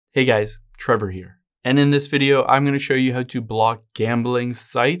Hey guys, Trevor here. And in this video, I'm going to show you how to block gambling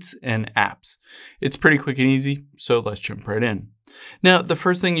sites and apps. It's pretty quick and easy, so let's jump right in. Now, the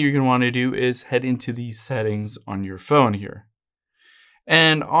first thing you're going to want to do is head into the settings on your phone here.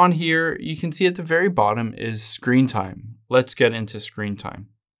 And on here, you can see at the very bottom is screen time. Let's get into screen time.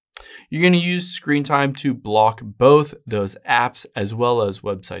 You're going to use screen time to block both those apps as well as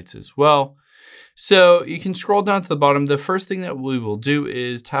websites as well. So you can scroll down to the bottom. The first thing that we will do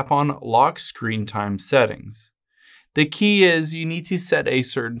is tap on lock screen time settings. The key is you need to set a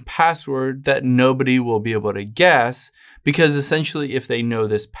certain password that nobody will be able to guess, because essentially if they know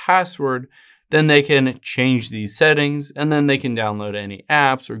this password, then they can change these settings and then they can download any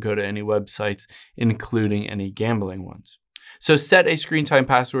apps or go to any websites, including any gambling ones. So set a screen time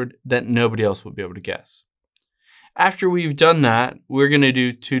password that nobody else will be able to guess. After we've done that, we're going to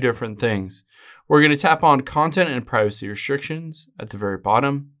do two different things. We're going to tap on content and privacy restrictions at the very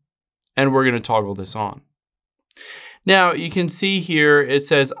bottom, and we're going to toggle this on. Now you can see here it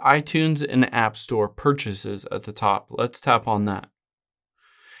says iTunes and App Store purchases at the top. Let's tap on that.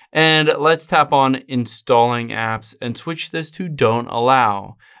 And let's tap on installing apps and switch this to don't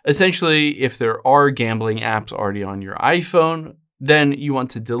allow. Essentially, if there are gambling apps already on your iPhone, then you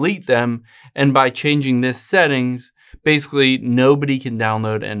want to delete them. And by changing this settings, basically nobody can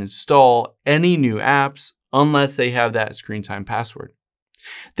download and install any new apps unless they have that screen time password.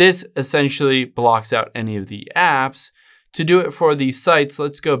 This essentially blocks out any of the apps. To do it for these sites,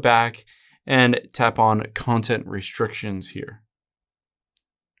 let's go back and tap on content restrictions here.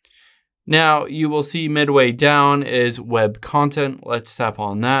 Now you will see midway down is web content. Let's tap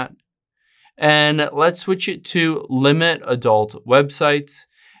on that. And let's switch it to limit adult websites.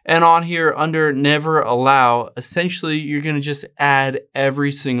 And on here under never allow, essentially you're going to just add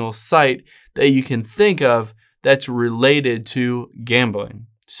every single site that you can think of that's related to gambling.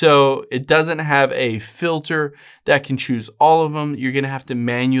 So it doesn't have a filter that can choose all of them. You're going to have to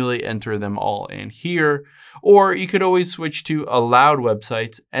manually enter them all in here. Or you could always switch to allowed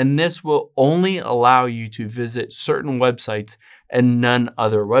websites, and this will only allow you to visit certain websites and none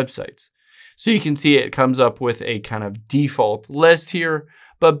other websites. So you can see it comes up with a kind of default list here,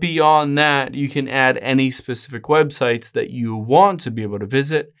 but beyond that, you can add any specific websites that you want to be able to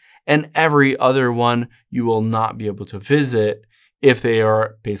visit, and every other one you will not be able to visit if they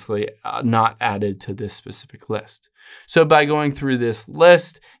are basically not added to this specific list. So by going through this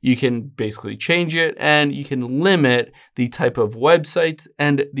list, you can basically change it and you can limit the type of websites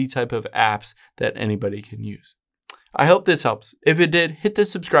and the type of apps that anybody can use. I hope this helps. If it did, hit the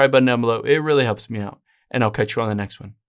subscribe button down below. It really helps me out. And I'll catch you on the next one.